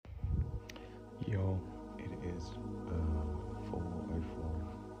Yo, it is 4:04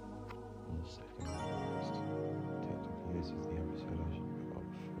 on the 2nd of August. Technically, this is the episode I should be up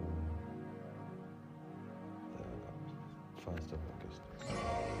for the 1st of August.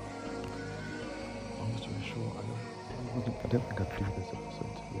 Long story short, I don't think I'd do this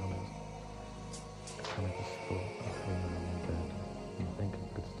episode, to be honest. I kind of just thought when I'm in bed, I'm thinking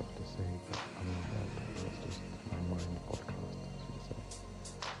of good stuff to say, but I'm in bed, it's just my mind podcast, as you say.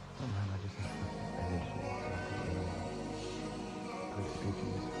 Oh man, I just have energy, so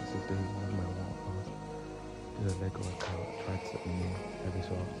basically, this is day one of my walk fast. Did a leg workout, tried something new every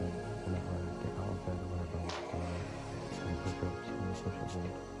so often, whenever I get out of bed or whenever I walk down, some push-ups, some push-up hold,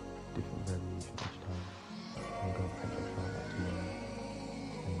 different variation each time. I'm going to catch a shot at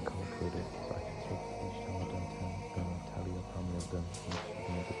tomorrow and color code it so I can swap each time I've done 10, tally up how many I've done each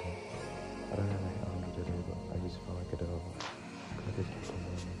day. I don't know how many I did, but I just felt like I did over. I just kept on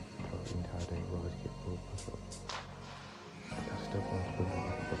learning throughout the entire day, roller skate, roll push-ups. That stuff was good with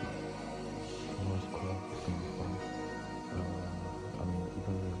everybody. Tomorrow's cool, it's gonna be fun. I mean,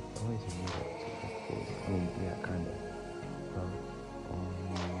 even though I always knew that it's cool. I mean, yeah, kind of.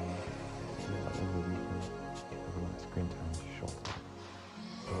 Like over the weekend, over like screen time is shorter.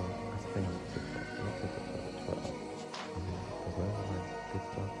 So that's the thing on TikTok, not TikTok, but Twitter. There's loads of like good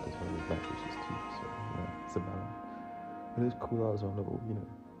stuff, there's loads of bad issues too. So it's a balance. But it's cool that I was on level,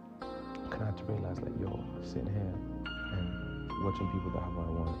 kind of had to realize like, yo, sitting here and watching people that have what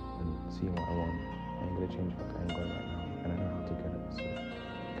I want and seeing what I want, I ain't gonna change what I ain't going right now, and I know how to get it, so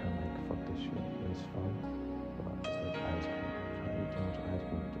kind of like, fuck this shit. It was fun, but it's like ice cream. Trying to eat too much ice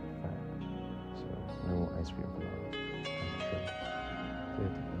cream to get fat, so no more ice cream for now. I'm sure. Today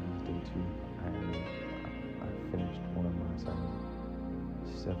is day 2, and I finished one of my assignments,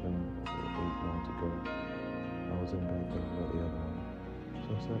 7 or 8 more to go. I was in bed though, about the other one.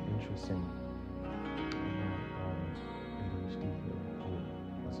 So it's so interesting. ADHD or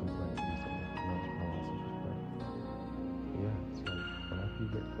something like this. Yeah, it's like whenever you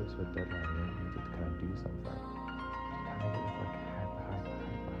get close to a deadline, you need to kind of do something. You kind of get like hyper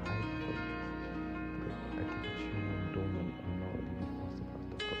focus. Like I keep chilling, dormant, I'm not really fussed about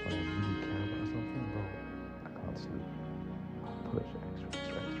stuff. But when I really care about something, bro, I can't sleep. I'll push extra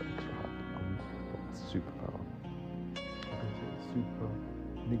hard. That's superpower. Super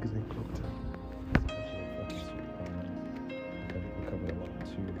niggas ain't clocked out. It's actually a fucking superpower. We covered about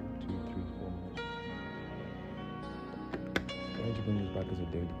 2, 3, 4 minutes. I need to bring this back as a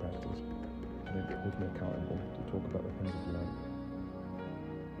daily practice. And it holds me accountable to talk about the things I've learned.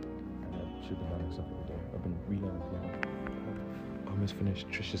 And I should be learning stuff every day. I've been relearning piano. I almost finished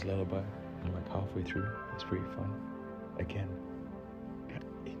Trisha's Lullaby. I'm like halfway through. It's pretty fun. Again,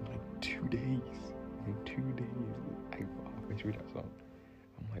 in like 2 days. In 2 days, I got halfway through that song.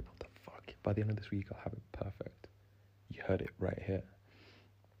 I'm like, what the fuck? By the end of this week, I'll have it perfect. You heard it right here.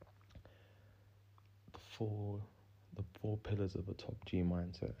 The four pillars of a top G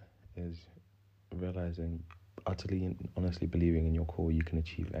mindset is realizing, utterly and honestly believing in your core you can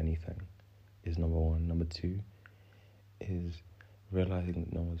achieve anything is number 1. Number 2 is realizing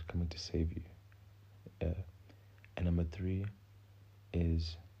that no one's coming to save you. And number 3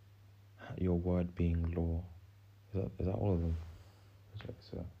 is your word being law. Is that all of them?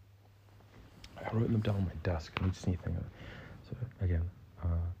 So I wrote them down on my desk and you just need to think of it. So again,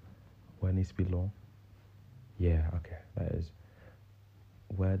 word needs to be law. Yeah, okay, that is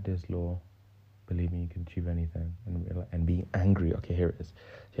where there's law, believing you can achieve anything, and being angry. Okay, here it is.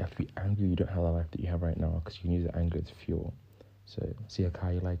 You have to be angry you don't have the life that you have right now, because you can use the anger as fuel. So see a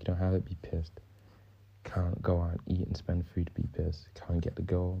car you like, you don't have it, be pissed. Can't go out and eat and spend food, be pissed. Can't get the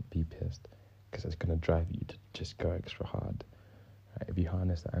girl, be pissed, because it's going to drive you to just go extra hard. Right? If you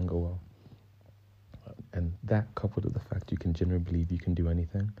harness the anger well, and that coupled with the fact you can genuinely believe you can do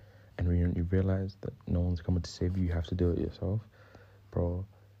anything, and when you realize that no one's coming to save you, you have to do it yourself, bro,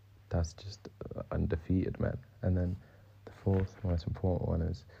 that's just undefeated, man. And then the 4th most important one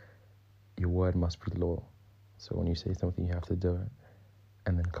is your word must be law. So when you say something, you have to do it.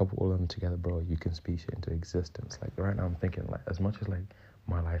 And then couple all of them together, bro, you can speak it into existence. Like right now I'm thinking, like, as much as like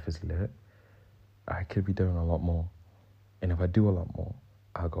my life is lit, I could be doing a lot more. And if I do a lot more,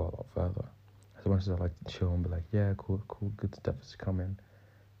 I'll go a lot further. As much as I like to chill and be like, yeah, cool, good stuff is coming.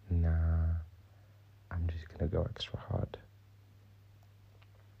 Nah, I'm just gonna go extra hard.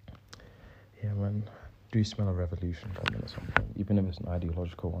 Yeah, man, do you smell a revolution coming at some point? Even if it's an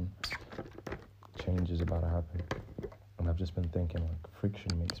ideological one, change is about to happen. And I've just been thinking, like,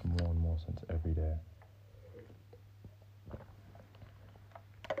 friction makes more and more sense every day.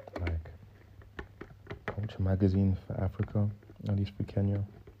 Like, Culture magazine for Africa, at least for Kenya,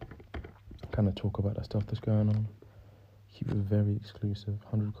 kind of talk about the stuff that's going on. Keep it very exclusive.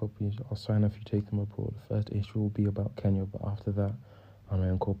 100 copies. I'll sign if you take them abroad. The first issue will be about Kenya, but after that, I'm going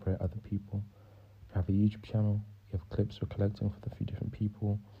to incorporate other people. You have a YouTube channel. You have clips we're collecting for a few different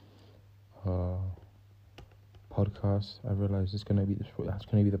people. Podcasts. I realize that's going to be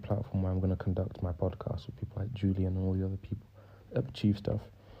the platform where I'm going to conduct my podcast with people like Julian and all the other people that achieve stuff.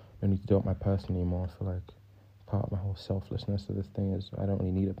 I don't need to do it my personal anymore. I feel like part of my whole selflessness of this thing is I don't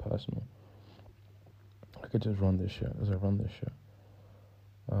really need it personal. I could just run this shit as I run this shit.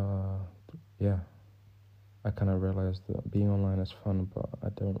 Yeah. I kind of realized that being online is fun, but I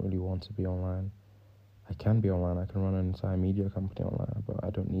don't really want to be online. I can be online. I can run an entire media company online, but I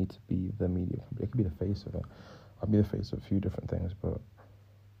don't need to be the media company. I could be the face of it. I'll be the face of a few different things, but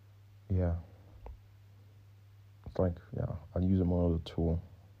yeah. It's like, yeah, I'll use it more as a tool,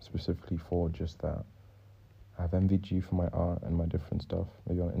 specifically for just that. I have MVG for my art and my different stuff,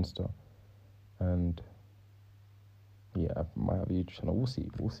 maybe on Insta. And yeah, I might have a YouTube channel. We'll see.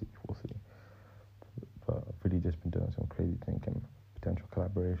 But I've really just been doing some crazy thinking, potential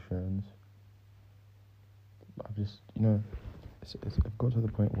collaborations. I've just, I've got to the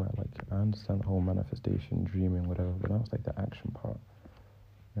point where, like, I understand the whole manifestation, dreaming, whatever, but now it's like the action part.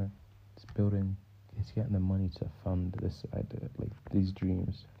 It's building, it's getting the money to fund this idea, like, these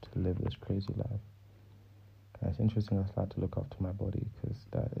dreams, to live this crazy life. And it's interesting I start to look after my body, because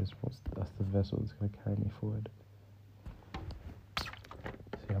that's the vessel that's going to carry me forward. So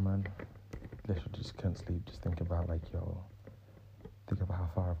yeah, man, literally just can't sleep, just think about, like, think about how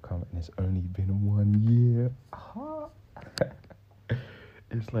far I've come, and it's only been 1 year.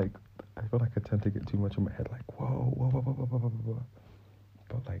 It's like, I feel like I tend to get too much in my head, like, whoa.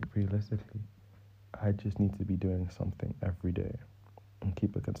 But, like, realistically, I just need to be doing something every day and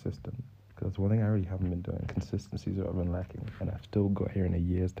keep it consistent. Because one thing I already haven't been doing, consistency is what I've been lacking, and I've still got here in a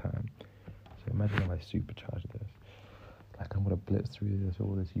year's time. So imagine if I supercharge this. Like, I'm going to blitz through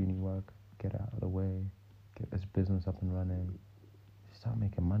all this uni work, get out of the way, get this business up and running, start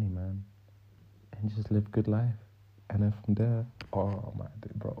making money, man, and just live good life. And then from there, oh man,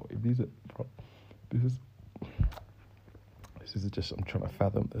 bro, this is just, I'm trying to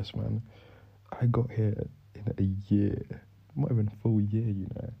fathom this, man. I got here in a year, not even a full year,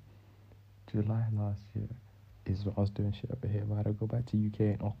 July last year is when I was doing shit over here, but I had to go back to UK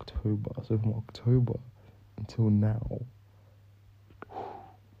in October. So from October until now,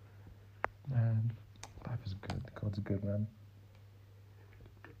 man, life is good. God's good, man.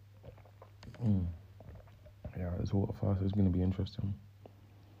 Yeah, this water fast is going to be interesting.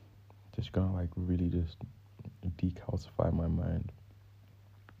 Just going to, like, really just decalcify my mind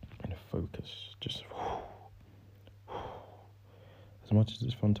and focus. Just, as much as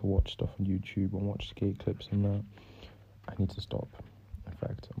it's fun to watch stuff on YouTube and watch skate clips and that, I need to stop. In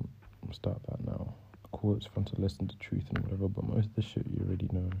fact, I'm going to start that now. Cool, it's fun to listen to truth and whatever, but most of the shit you already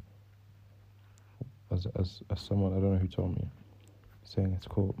know. As someone, I don't know who told me, saying it's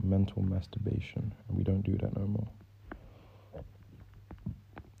called mental masturbation, and we don't do that no more.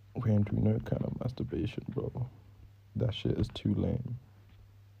 We ain't do no kind of masturbation, bro. That shit is too lame.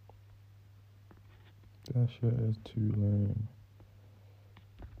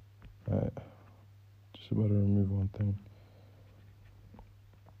 Alright, just about to remove one thing.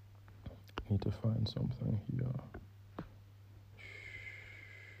 Need to find something here.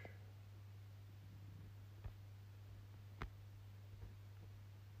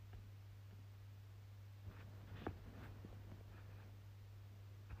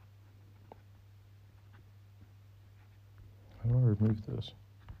 How do I remove this?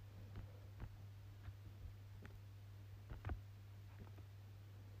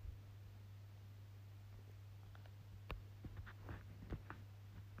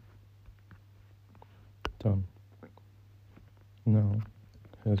 Done. Now,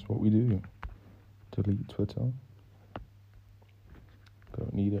 here's what we do. Delete Twitter.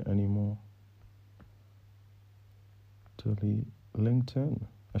 Don't need it anymore. Delete LinkedIn.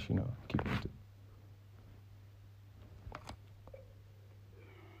 Actually, no, keep LinkedIn.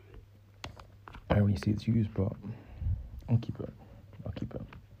 I only see it's used, but I'll keep it. What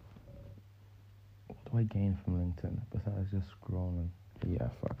do I gain from LinkedIn besides just scrolling? Yeah,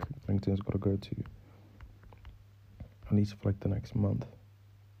 fuck. LinkedIn's got to go to. At least for, like, the next month.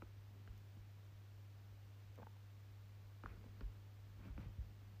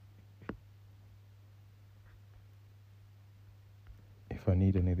 If I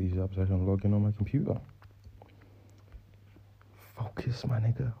need any of these apps, I can log in on my computer. Focus, my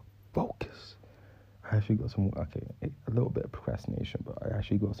nigga. Focus. I actually got some work. Okay, a little bit of procrastination, but I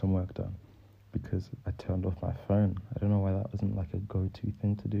actually got some work done. because I turned off my phone. I don't know why that wasn't like a go-to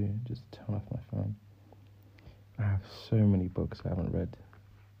thing to do, just turn off my phone. I have so many books I haven't read.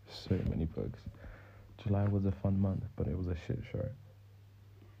 So many books. July was a fun month, but it was a shit show.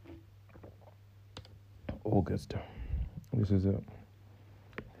 August. This is it.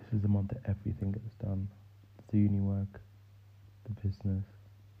 This is the month that everything gets done. The uni work, the business,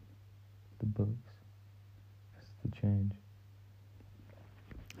 the books. This is the change.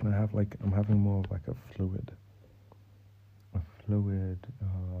 And I'm having more of like a fluid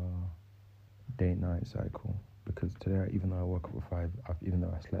day-night cycle. Because today, even though I woke up at 5, even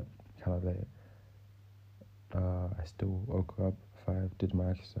though I slept kind of late, I still woke up at 5, did my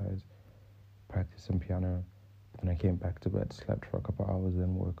exercise, practiced some piano, then I came back to bed, slept for a couple hours,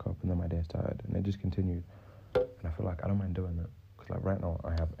 then woke up, and then my day started, and it just continued. And I feel like I don't mind doing that, because like right now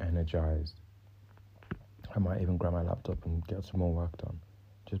I have energized. I might even grab my laptop and get some more work done,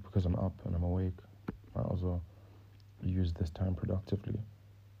 just because I'm up and I'm awake. Might as well use this time productively.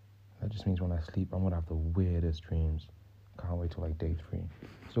 That just means when I sleep, I'm gonna have the weirdest dreams. Can't wait till like day 3.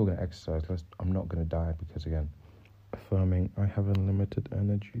 Still gonna exercise. I'm not gonna die because, again, affirming I have unlimited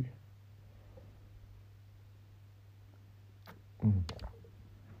energy. I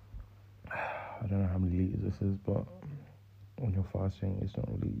don't know how many liters this is, but when you're fasting, it's not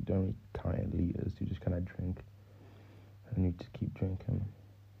really, you don't really count in liters. You just kind of drink, and you just keep drinking,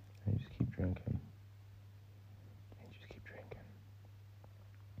 and you just keep drinking, and you just keep drinking.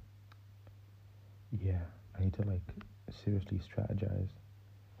 Yeah, I need to like seriously strategize.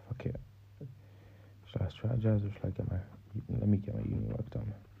 Fuck it. Should I strategize or should I let me get my uni work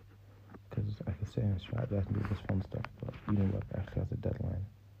done? Because I can say and strategize and do this fun stuff, but uni work actually has a deadline.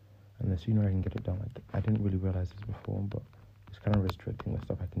 And the sooner I can get it done, like, I didn't really realize this before, but it's kind of restricting the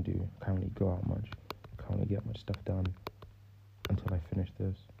stuff I can do. I can't really go out much. I can't really get much stuff done until I finish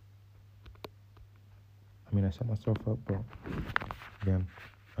this. I mean, I set myself up, but again,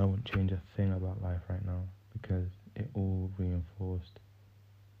 I wouldn't change a thing about life right now because it all reinforced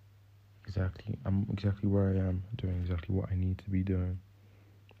I'm exactly where I am, doing exactly what I need to be doing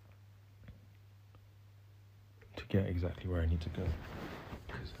to get exactly where I need to go.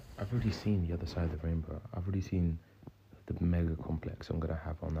 Because I've already seen the other side of the rainbow. I've already seen the mega complex I'm gonna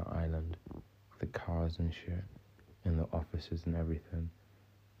have on that island, the cars and shit, and the offices and everything.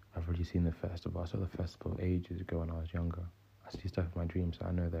 I've already seen the festival. I saw the festival ages ago when I was younger. I see stuff in my dreams, so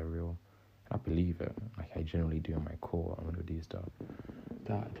I know they're real. And I believe it. Like, I generally do in my core. I'm gonna do stuff.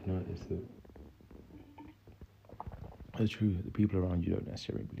 That I've noticed that it's true. The people around you don't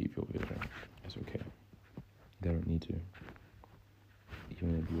necessarily believe your vision. It's okay. They don't need to.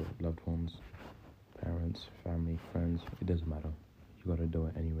 Even if your loved ones, parents, family, friends, it doesn't matter. You gotta do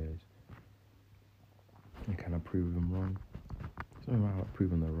it anyways. And kind of prove them wrong. It's not about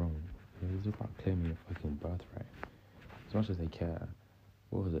proving them wrong. It's about claiming your fucking birthright. As much as they care.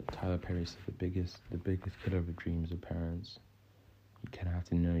 What was it? Tyler Perry said the biggest killer of dreams of parents. You kind of have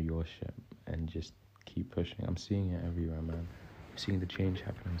to know your shit and just keep pushing. I'm seeing it everywhere, man. I'm seeing the change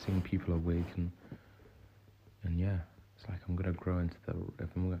happen. I'm seeing people awaken. And yeah, it's like I'm gonna grow into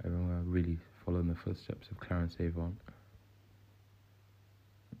if I'm gonna really follow in the footsteps of Clarence Avant.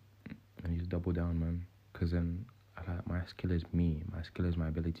 And just double down, man. Because then my skill is me. My skill is my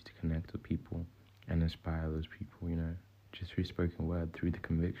ability to connect with people and inspire those people, you know, just through spoken word, through the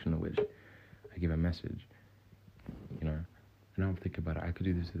conviction of which I give a message, you know. And now I'm thinking about it, I could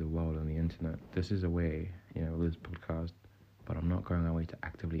do this to the world on the internet. This is a way, you know, with this podcast, but I'm not going my way to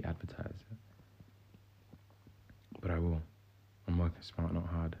actively advertise it. But I will. I'm working smart, not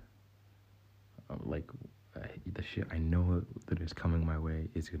hard. The shit I know that is coming my way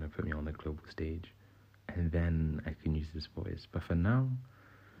is going to put me on the global stage. And then I can use this voice. But for now,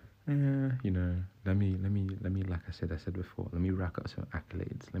 you know, let me, like I said before, let me rack up some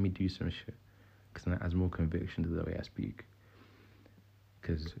accolades. Let me do some shit. Because that adds more conviction to the way I speak.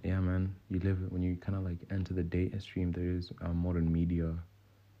 Because, yeah, man, when you kind of like enter the data stream, there is a modern media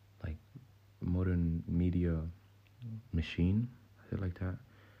machine, I feel like that.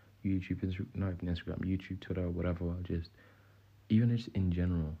 YouTube, not even Instagram, YouTube, Twitter, whatever, even just in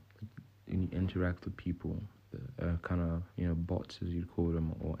general, when you interact with people, kind of, you know, bots as you'd call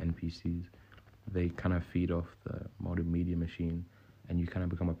them, or NPCs, they kind of feed off the modern media machine, and you kind of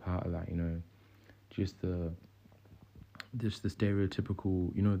become a part of that, you know, just the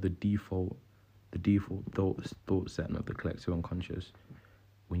stereotypical, you know, the default thought setting of the collective unconscious.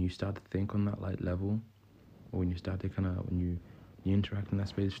 When you start to think on that like level, or when you start to when you interact in that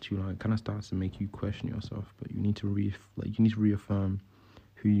space for too long, it kind of starts to make you question yourself. But you need to reaffirm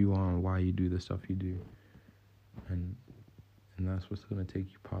who you are and why you do the stuff you do, and And that's what's gonna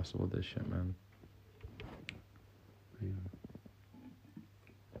take you past all this shit, man. Yeah.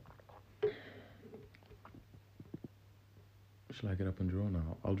 Shall I get up and draw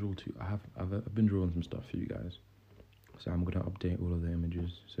now? I'll draw too. I've been drawing some stuff for you guys. So I'm gonna update all of the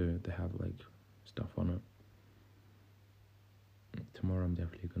images so they have like stuff on it. Tomorrow I'm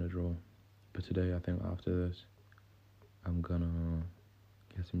definitely gonna draw. But today I think after this I'm gonna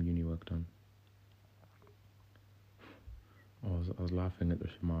get some uni work done. I was laughing at the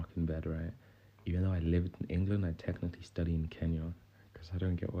remark in bed, right? Even though I lived in England, I technically study in Kenya. Because I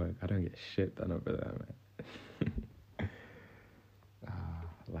don't get work. I don't get shit done over there, man.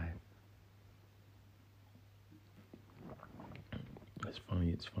 Life. It's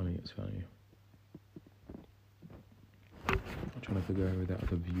funny. I'm trying to figure out where that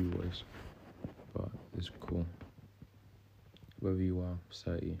other view was. But it's cool. Wherever you are,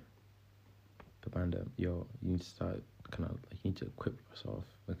 30. Pabanda, yo, you need to start you need to equip yourself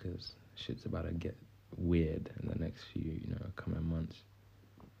because shit's about to get weird in the next few, coming months.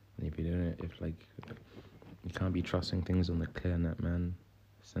 And if you're doing it, you can't be trusting things on the clear net, man.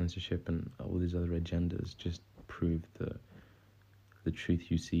 Censorship and all these other agendas just prove that the truth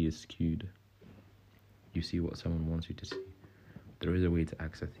you see is skewed. You see what someone wants you to see. There is a way to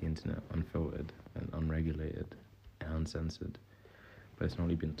access the internet unfiltered and unregulated and uncensored, but it's not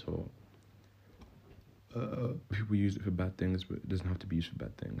really been taught. People use it for bad things, but it doesn't have to be used for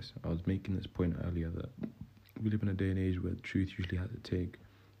bad things. I was making this point earlier that we live in a day and age where truth usually has to take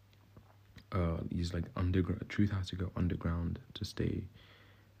underground. Truth has to go underground to stay,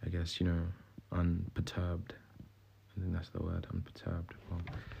 I guess, unperturbed. I think that's the word, unperturbed. Well,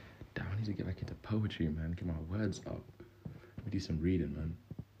 damn, I need to get back into poetry, man. Get my words up. Let me do some reading,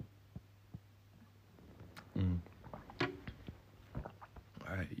 man.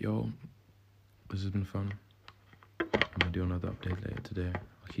 Alright, yo. This has been fun. I'm gonna do another update later today.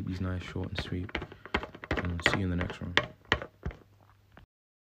 I'll keep these nice, short and sweet. And I'll see you in the next one.